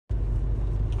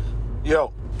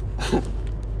Yo,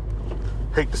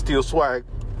 hate to steal swag,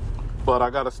 but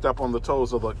I got to step on the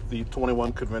toes of the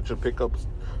 21 convention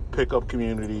pickup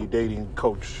community dating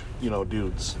coach,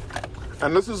 dudes.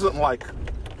 And this isn't like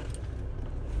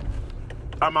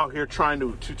I'm out here trying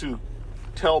to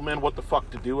tell men what the fuck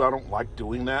to do. I don't like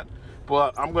doing that.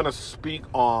 But I'm going to speak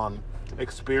on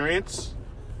experience.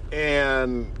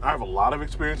 And I have a lot of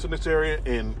experience in this area.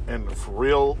 And for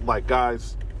real, like,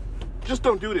 guys, just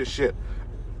don't do this shit.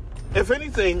 If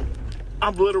anything,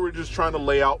 I'm literally just trying to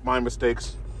lay out my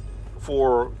mistakes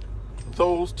for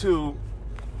those to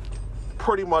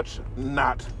pretty much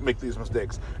not make these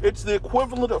mistakes. It's the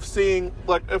equivalent of seeing,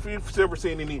 like, if you've ever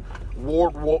seen any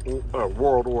World War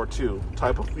II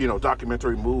type of,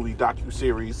 documentary movie,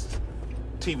 docuseries,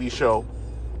 TV show.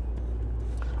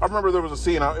 I remember there was a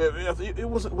scene,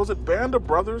 was it Band of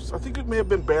Brothers? I think it may have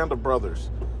been Band of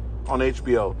Brothers on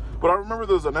HBO. But I remember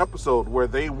there was an episode where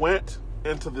they went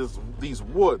into these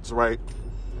woods, right?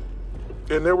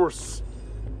 And there were,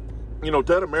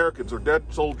 dead Americans or dead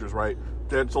soldiers, right?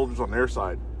 Dead soldiers on their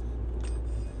side.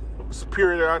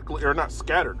 Periodically, or not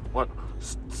scattered, but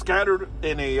scattered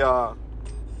in a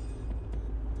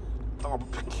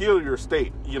peculiar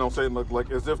state, saying like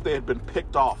as if they had been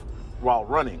picked off while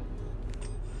running.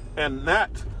 And that,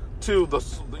 to the,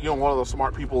 one of the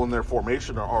smart people in their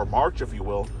formation or march, if you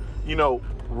will,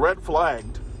 red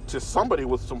flagged to somebody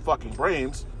with some fucking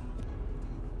brains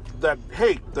that,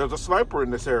 hey, there's a sniper in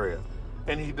this area.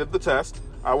 And he did the test.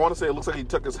 I want to say it looks like he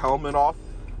took his helmet off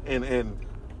and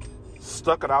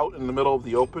stuck it out in the middle of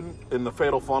the open, in the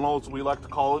fatal funnel, as we like to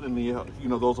call it, in the,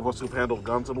 those of us who've handled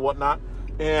guns and whatnot.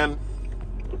 And,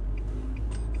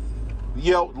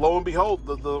 lo and behold,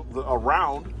 a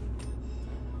round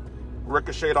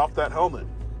ricocheted off that helmet.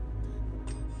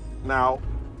 Now,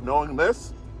 knowing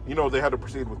this, they had to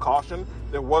proceed with caution.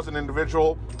 There was an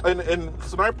individual, and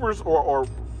snipers or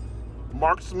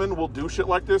marksmen will do shit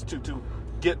like this to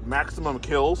get maximum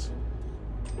kills.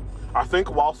 I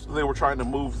think whilst they were trying to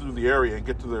move through the area and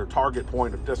get to their target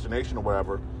point of destination or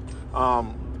whatever,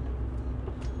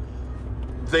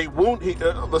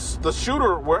 the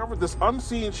shooter, wherever this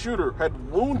unseen shooter,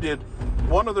 had wounded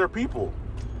one of their people.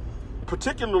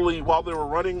 Particularly while they were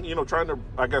running, trying to,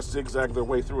 I guess, zigzag their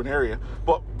way through an area,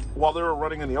 but while they were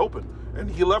running in the open. And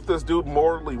he left this dude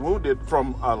mortally wounded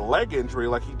from a leg injury,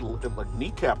 like he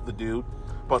kneecapped the dude,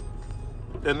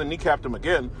 and then kneecapped him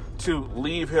again, to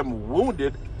leave him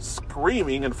wounded,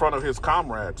 screaming in front of his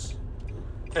comrades.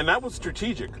 And that was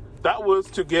strategic. That was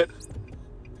to get,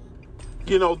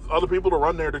 other people to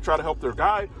run there to try to help their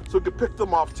guy so he could pick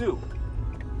them off too.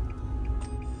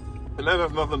 And that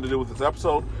has nothing to do with this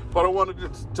episode, but I wanted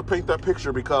to paint that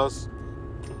picture because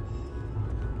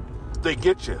they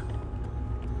get you.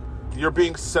 You're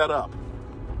being set up.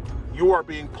 You are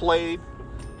being played.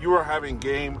 You are having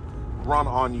game run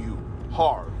on you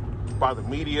hard by the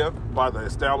media, by the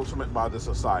establishment, by the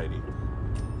society.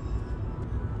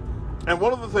 And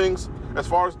one of the things, as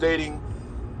far as dating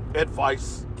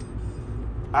advice,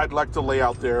 I'd like to lay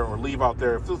out there or leave out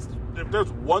there, if there's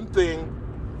one thing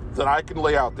that I can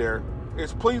lay out there,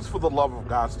 is please, for the love of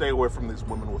God, stay away from these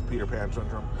women with Peter Pan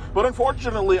syndrome. But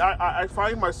unfortunately, I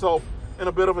find myself in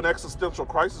a bit of an existential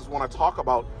crisis when I talk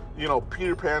about,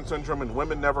 Peter Pan syndrome and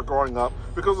women never growing up.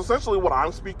 Because essentially what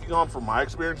I'm speaking on from my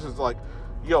experience is like,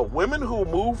 women who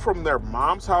move from their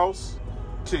mom's house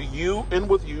to you, in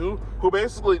with you, who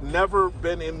basically never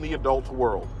been in the adult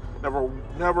world.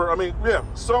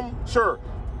 Sure,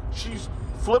 she's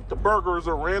flipped the burgers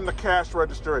or ran the cash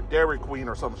register at Dairy Queen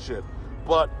or some shit.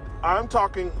 But I'm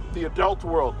talking the adult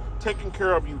world, taking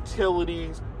care of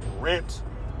utilities, rent,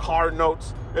 car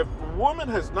notes. If a woman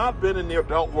has not been in the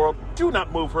adult world, do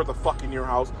not move her the fuck in your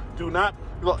house. Do not.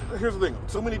 Look, here's the thing.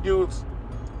 Too many dudes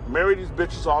marry these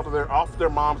bitches off their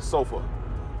mom's sofa.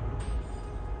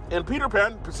 And Peter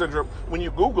Pan syndrome, when you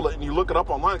Google it and you look it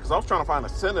up online, because I was trying to find a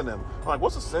synonym. I'm like,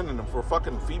 what's a synonym for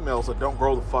fucking females that don't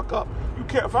grow the fuck up? You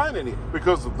can't find any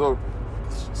because the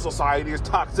society is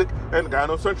toxic and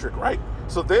gynocentric, right?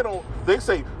 So they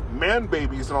say man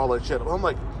babies and all that shit. I'm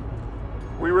like,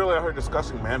 we really are here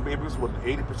discussing man babies when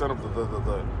 80% of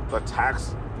the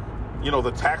tax,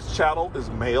 the tax chattel is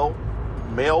male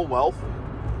wealth,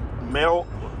 male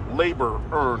labor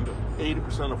earned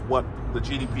 80% of what the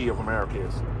GDP of America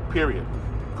is, period.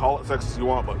 Call it sexist you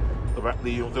want, but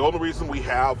the only reason we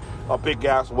have a big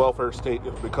ass welfare state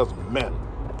is because of men.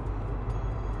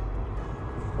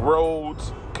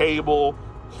 Roads, cable,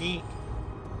 heat,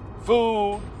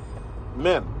 food,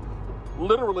 men.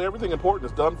 Literally everything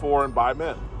important is done for and by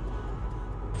men.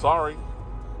 Sorry.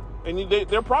 And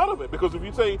they're proud of it, because if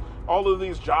you say all of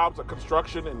these jobs like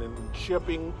construction and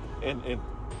shipping and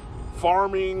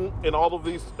farming and all of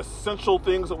these essential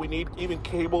things that we need, even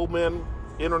cable men,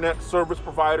 internet service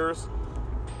providers,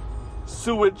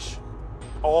 sewage,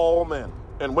 all men.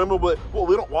 And women will, well,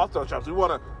 we don't want those jobs. We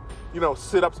want to,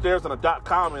 sit upstairs in a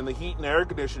 .com in the heat and air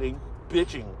conditioning,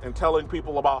 bitching and telling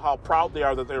people about how proud they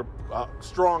are that they're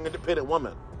strong, independent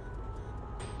women.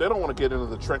 They don't want to get into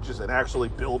the trenches and actually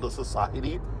build a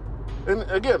society. And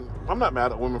again, I'm not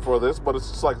mad at women for this, but it's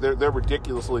just like they're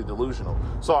ridiculously delusional.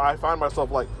 So I find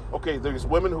myself like, okay, there's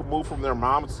women who move from their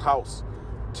mom's house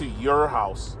to your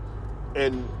house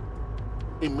and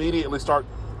immediately start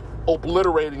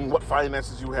obliterating what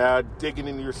finances you had, digging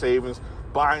into your savings,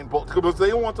 buying books, because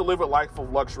they want to live a life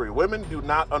of luxury. Women do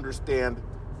not understand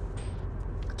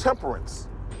temperance.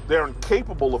 They're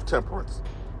incapable of temperance.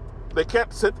 They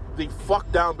can't sit the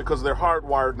fuck down because they're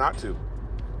hardwired not to.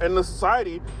 And the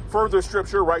society further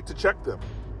strips your right to check them.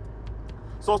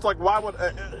 So it's like, why would,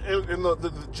 in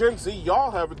the Gen Z,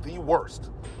 y'all have it the worst.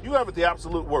 You have it the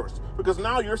absolute worst. Because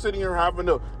now you're sitting here having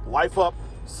to life up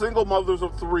single mothers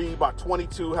of 3, about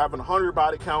 22, having 100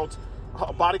 body counts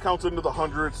into the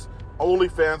hundreds,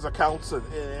 OnlyFans accounts,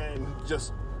 and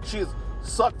just, she's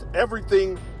sucked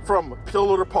everything from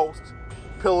pillar to post,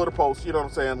 you know what I'm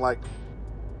saying? Like,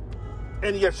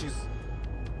 and yet she's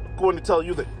going to tell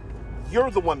you that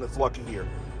you're the one that's lucky here.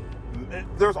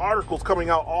 There's articles coming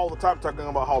out all the time talking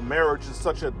about how marriage is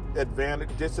such a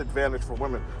disadvantage for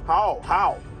women.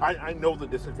 How? I know the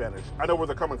disadvantage. I know where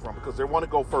they're coming from because they want to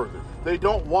go further. They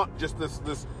don't want just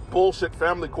this bullshit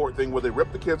family court thing where they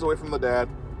rip the kids away from the dad,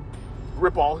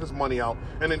 rip all his money out,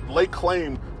 and then lay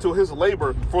claim to his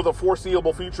labor for the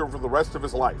foreseeable future for the rest of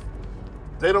his life.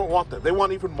 They don't want that. They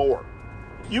want even more.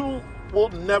 You will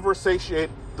never satiate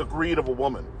the greed of a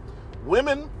woman.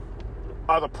 Women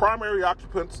are the primary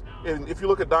occupants, and if you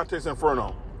look at Dante's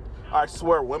Inferno, I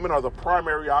swear women are the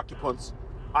primary occupants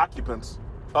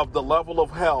of the level of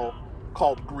hell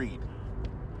called greed.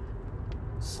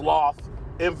 Sloth,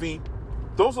 envy,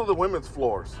 those are the women's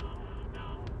floors.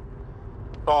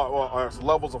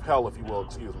 Levels of hell, if you will,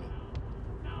 excuse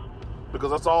me. Because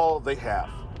that's all they have.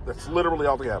 That's literally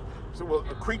all they have. So,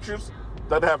 creatures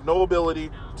that have no ability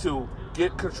to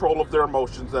get control of their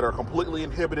emotions, that are completely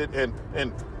inhibited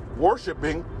and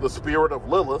worshiping the spirit of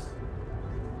Lilith,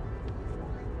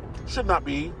 should not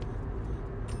be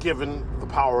given the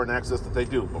power and access that they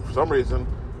do. But for some reason,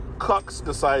 cucks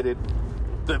decided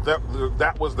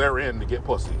that was their end to get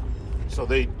pussy. So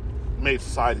they made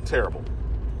society terrible.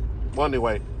 Well,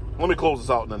 anyway, let me close this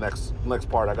out in the next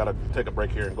part. I gotta take a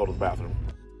break here and go to the bathroom.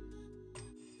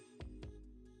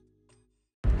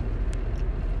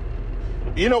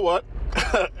 You know what?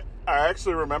 I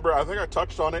actually remember, I think I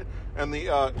touched on it in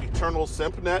the Eternal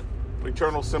Simp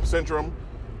Syndrome,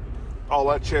 all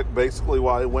that shit, basically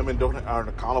why women aren't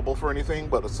accountable for anything.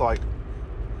 But it's like,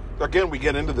 again, we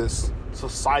get into this,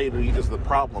 society is the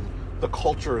problem, the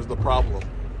culture is the problem.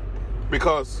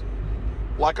 Because,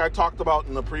 like I talked about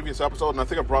in the previous episode, and I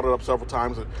think I brought it up several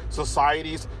times, that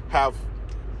societies have,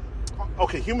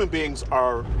 human beings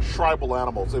are tribal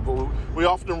animals. We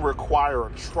often require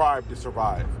a tribe to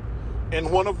survive. And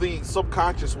one of the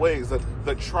subconscious ways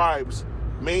that tribes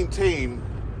maintain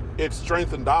its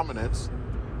strength and dominance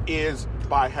is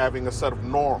by having a set of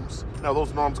norms. Now,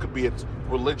 those norms could be its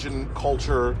religion,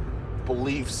 culture,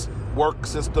 beliefs, work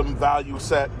system, value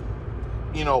set,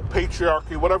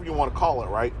 patriarchy, whatever you want to call it,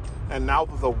 right? And now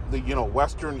that the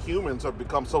Western humans have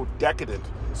become so decadent,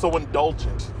 so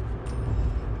indulgent,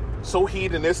 so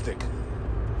hedonistic,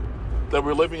 that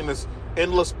we're living in this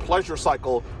endless pleasure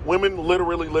cycle. Women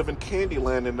literally live in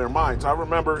Candyland in their minds. I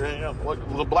remember,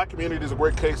 the black community is a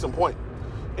great case in point.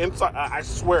 Inside, I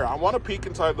swear, I want to peek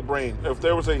inside the brain. If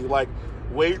there was a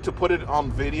way to put it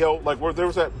on video, where there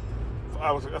was I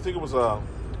think it was a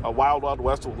Wild Wild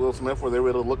West with Will Smith, where they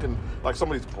were looking like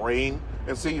somebody's brain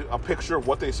and see a picture of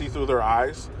what they see through their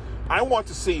eyes. I want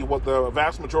to see what the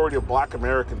vast majority of black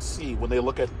Americans see when they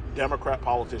look at Democrat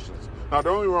politicians. Now,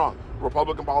 don't get me wrong,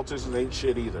 Republican politicians ain't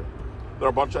shit either. They're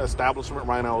a bunch of establishment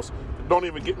rhinos. Don't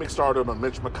even get me started on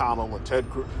Mitch McConnell and Ted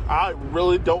Cruz. I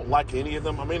really don't like any of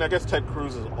them. I mean, I guess Ted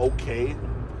Cruz is okay.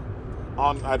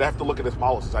 I'd have to look at his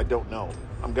policies. I don't know.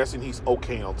 I'm guessing he's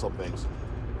okay on some things.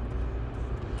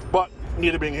 But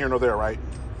neither being here nor there, right?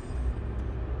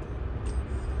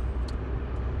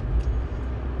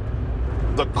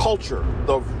 The culture,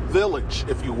 the village,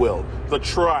 if you will, the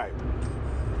tribe,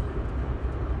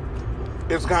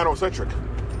 is gynocentric.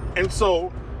 And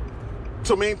so,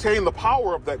 to maintain the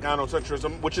power of that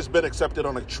gynocentrism, which has been accepted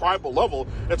on a tribal level,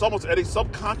 it's almost at a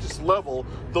subconscious level,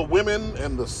 the women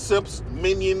and the simp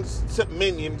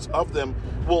minions of them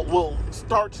will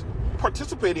start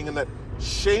participating in that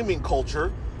shaming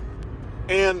culture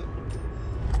and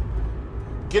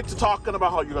get to talking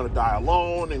about how you're going to die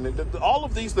alone and all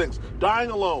of these things.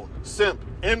 Dying alone, simp,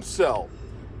 incel.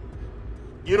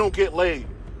 You don't get laid.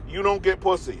 You don't get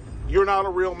pussy. You're not a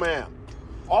real man.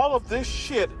 All of this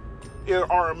shit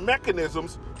are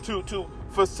mechanisms to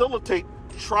facilitate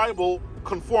tribal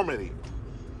conformity.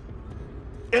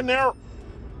 And they're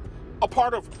a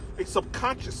part of a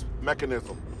subconscious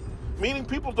mechanism, meaning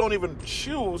people don't even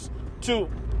choose to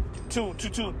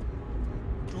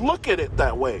look at it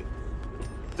that way.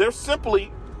 They're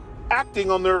simply acting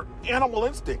on their animal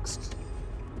instincts.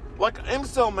 Like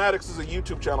Incel Maddox is a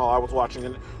YouTube channel I was watching,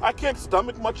 and I can't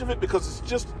stomach much of it because it's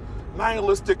just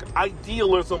nihilistic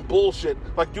idealism bullshit.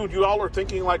 Like, dude, you all are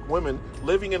thinking like women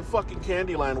living in fucking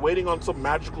Candyland, waiting on some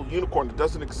magical unicorn that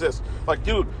doesn't exist. Like,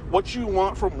 dude, what you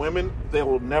want from women, they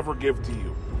will never give to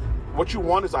you. What you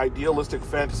want is idealistic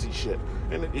fantasy shit,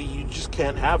 and you just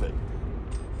can't have it.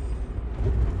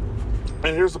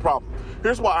 And here's the problem.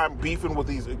 Here's why I'm beefing with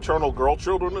these eternal girl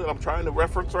children that I'm trying to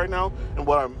reference right now, and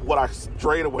what I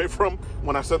strayed away from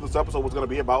when I said this episode was going to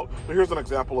be about. But here's an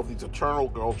example of these eternal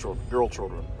girl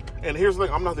children. And here's the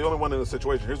thing, I'm not the only one in this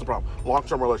situation. Here's the problem.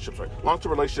 Long-term relationships, right?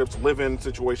 Long-term relationships, live-in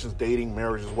situations, dating,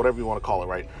 marriages, whatever you want to call it,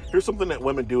 right? Here's something that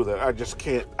women do that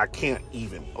I can't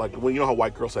even. Like, when you know how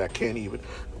white girls say, I can't even.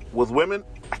 With women,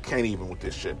 I can't even with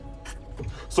this shit.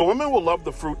 So women will love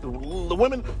the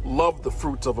women love the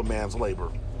fruits of a man's labor.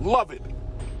 Love it.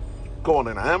 Going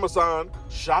on Amazon,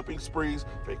 shopping sprees,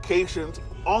 vacations,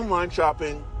 online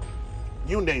shopping,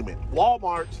 you name it.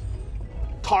 Walmart,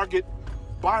 Target,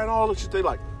 buying all the shit they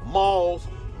like. Malls,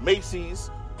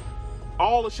 Macy's,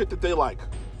 all the shit that they like.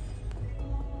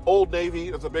 Old Navy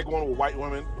is a big one with white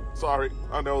women. Sorry,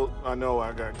 I know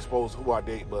I got exposed who I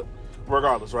date, but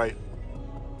regardless, right?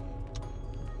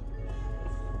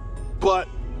 But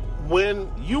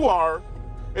when you are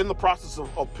in the process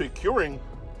of procuring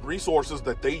resources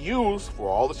that they use for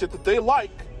all the shit that they like,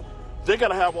 they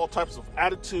gotta have all types of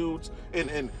attitudes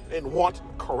and want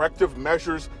corrective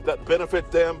measures that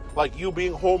benefit them, like you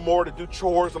being home more to do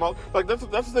chores and all. Like that's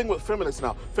the thing with feminists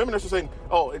now. Feminists are saying,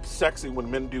 oh, it's sexy when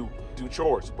men do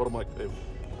chores. But I'm like, if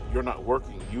you're not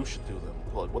working, you should do them.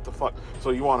 Like, what the fuck?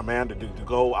 So you want a man to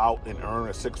go out and earn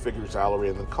a 6-figure salary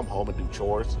and then come home and do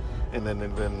chores? And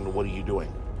then what are you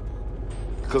doing?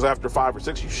 Because after 5 or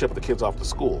 6, you ship the kids off to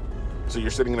school. So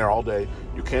you're sitting there all day.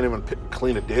 You can't even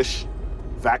clean a dish,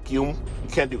 vacuum. You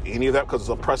can't do any of that because it's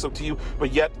oppressive to you.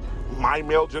 But yet, my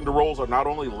male gender roles are not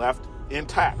only left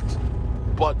intact,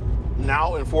 but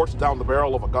now enforced down the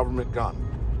barrel of a government gun.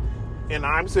 And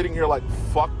I'm sitting here like,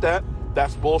 fuck that.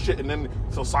 That's bullshit. And then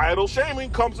societal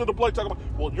shaming comes into play, talking about,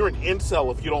 well, you're an incel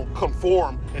if you don't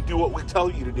conform and do what we tell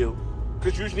you to do.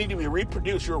 Because you just need to be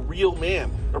reproduced. You're a real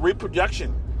man. A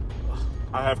reproduction.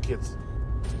 I have kids.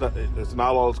 It's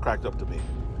not all it's cracked up to be.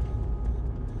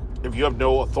 If you have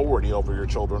no authority over your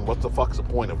children, what the fuck's the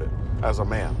point of it as a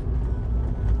man?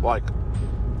 Like,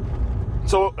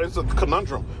 so it's a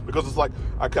conundrum because it's like,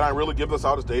 can I really give this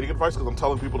out as dating advice? Because I'm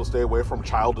telling people to stay away from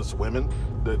childish women,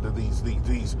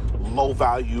 these low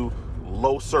value,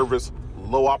 low service,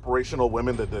 low operational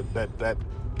women that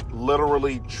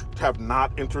literally have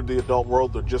not entered the adult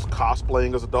world. They're just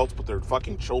cosplaying as adults, but they're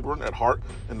fucking children at heart,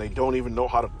 and they don't even know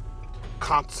how to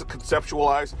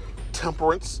conceptualize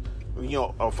temperance. You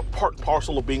know, a part and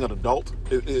parcel of being an adult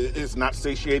is not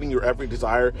satiating your every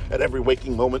desire at every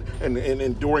waking moment and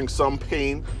enduring some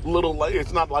pain.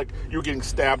 It's not like you're getting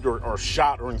stabbed or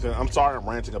shot or anything. I'm sorry I'm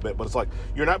ranting a bit, but it's like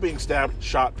you're not being stabbed,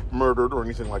 shot, murdered, or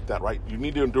anything like that, right? You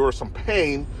need to endure some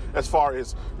pain as far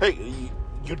as, hey,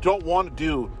 you don't want to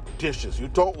do dishes. You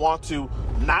don't want to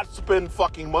not spend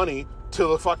fucking money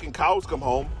till the fucking cows come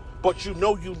home, but you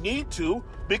know you need to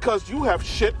because you have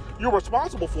shit you're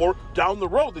responsible for down the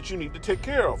road that you need to take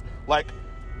care of. Like,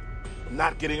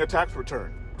 not getting a tax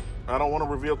return. I don't want to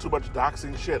reveal too much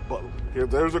doxing shit, but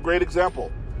there's a great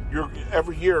example.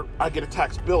 Every year, I get a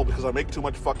tax bill because I make too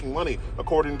much fucking money,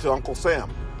 according to Uncle Sam.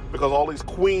 Because all these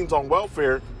queens on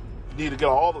welfare need to get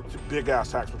all the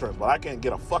big-ass tax returns, but I can't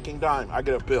get a fucking dime. I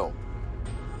get a bill.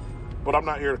 But I'm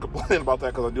not here to complain about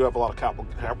that because I do have a lot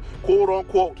of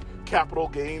quote-unquote capital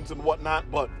gains and whatnot,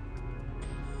 but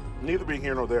neither being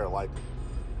here nor there. Like,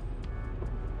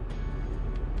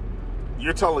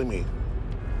 you're telling me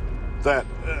that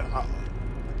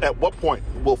at what point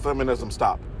will feminism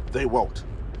stop? They won't.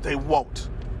 They won't.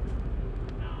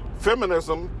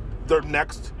 Feminism, their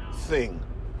next thing.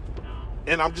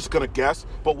 And I'm just going to guess,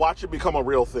 but watch it become a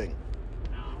real thing.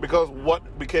 Because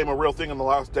what became a real thing in the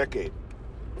last decade?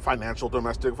 Financial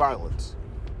domestic violence.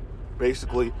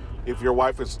 Basically, if your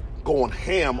wife is going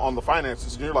ham on the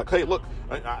finances, and you're like, hey, look,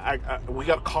 we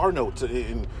got car notes,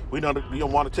 and we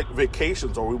don't want to take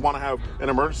vacations, or we want to have an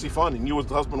emergency fund, and you as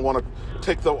the husband want to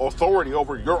take the authority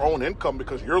over your own income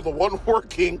because you're the one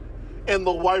working, and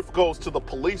the wife goes to the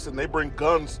police and they bring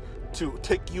guns to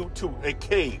take you to a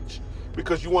cage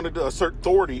because you wanted to assert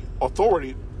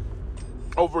authority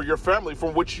over your family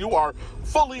from which you are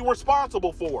fully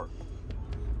responsible for.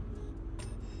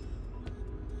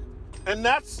 And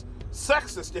that's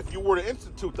sexist if you were to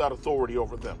institute that authority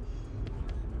over them.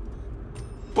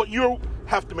 But you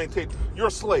have to maintain, you're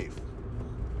a slave.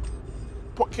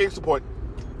 Case in point,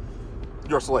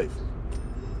 you're a slave.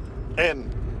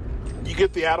 And you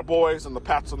get the attaboys and the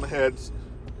pats on the heads,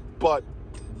 but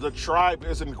the tribe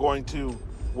isn't going to,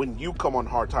 when you come on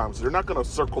hard times, they're not going to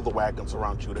circle the wagons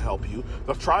around you to help you.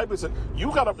 The tribe isn't,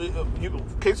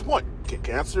 case in point, get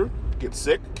cancer, get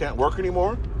sick, can't work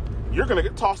anymore, you're going to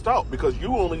get tossed out because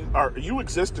you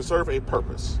exist to serve a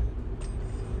purpose.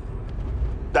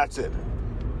 That's it.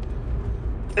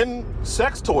 And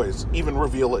sex toys even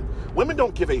reveal it. Women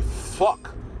don't give a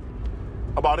fuck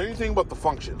about anything but the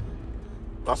function.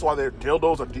 That's why their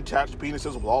dildos are detached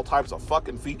penises with all types of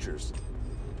fucking features.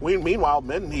 Meanwhile,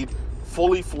 men need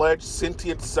fully fledged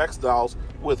sentient sex dolls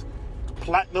with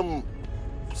platinum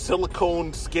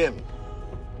silicone skin.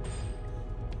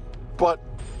 But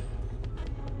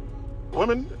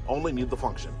women only need the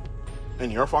function.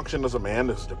 And your function as a man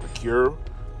is to procure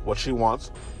what she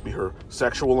wants, be her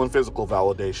sexual and physical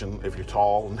validation, if you're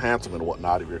tall and handsome and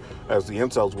whatnot, if you're, as the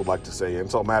incels would like to say,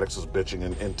 Incelmatics is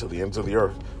bitching into the ends of the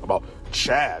earth about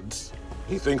chads.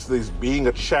 He thinks that being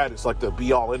a chad is like the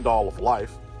be-all, end-all of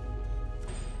life.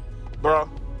 Bruh,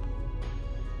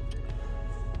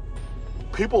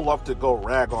 people love to go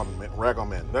rag on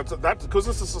men. That's because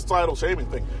it's a societal shaming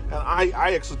thing, and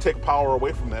I actually take power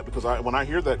away from that because when I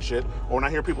hear that shit, or when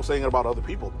I hear people saying it about other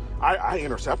people, I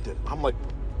intercept it. I'm like,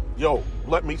 yo,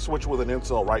 let me switch with an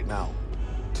incel right now.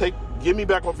 Give me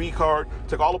back my V card,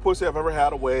 take all the pussy I've ever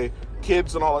had away,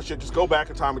 kids and all that shit. Just go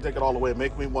back in time and take it all away and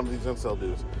make me one of these incel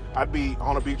dudes. I'd be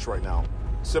on a beach right now,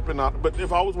 sipping out. But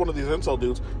if I was one of these incel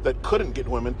dudes that couldn't get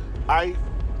women, and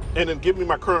then give me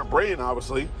my current brain,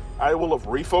 obviously, I would have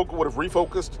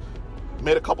refocused,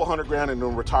 made a couple $100,000 and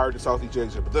then retired to Southeast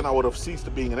Asia. But then I would have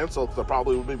ceased being an incel because I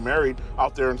probably would be married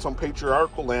out there in some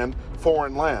patriarchal land,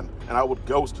 foreign land, and I would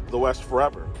ghost the West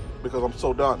forever because I'm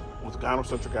so done with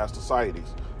gynocentric ass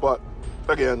societies. But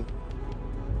again,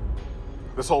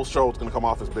 this whole show is going to come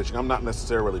off as bitching. I'm not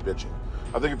necessarily bitching.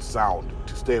 I think it's sound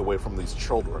to stay away from these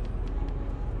children.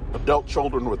 Adult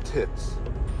children with tits.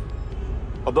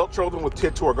 Adult children with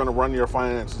tits who are going to run your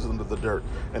finances into the dirt.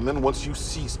 And then once you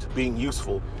ceased being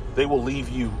useful, they will leave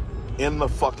you in the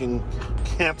fucking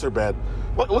cancer bed.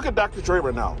 Look at Dr. Dre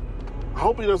right now. I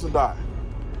hope he doesn't die.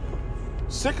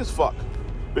 Sick as fuck.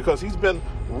 Because he's been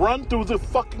run through the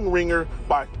fucking ringer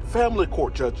by family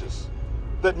court judges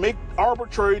that make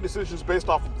arbitrary decisions based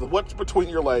off of what's between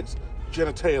your legs,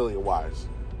 genitalia-wise.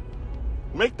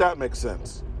 Make that make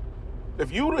sense.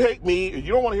 If you hate me, if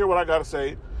you don't want to hear what I got to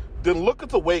say, then look at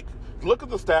the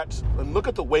stats, and look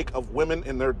at the wake of women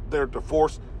in their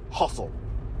divorce hustle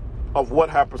of what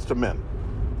happens to men.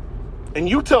 And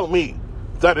you tell me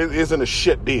that it isn't a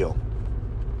shit deal.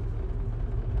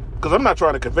 Because I'm not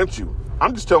trying to convince you.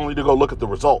 I'm just telling you to go look at the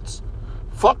results.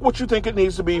 Fuck what you think it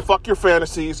needs to be. Fuck your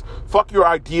fantasies. Fuck your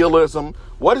idealism.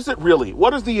 What is it really?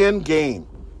 What is the end game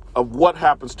of what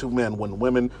happens to men when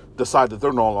women decide that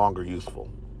they're no longer useful?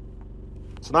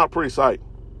 It's not a pretty sight.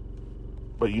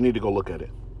 But you need to go look at it.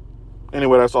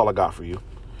 Anyway, that's all I got for you.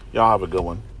 Y'all have a good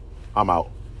one. I'm out.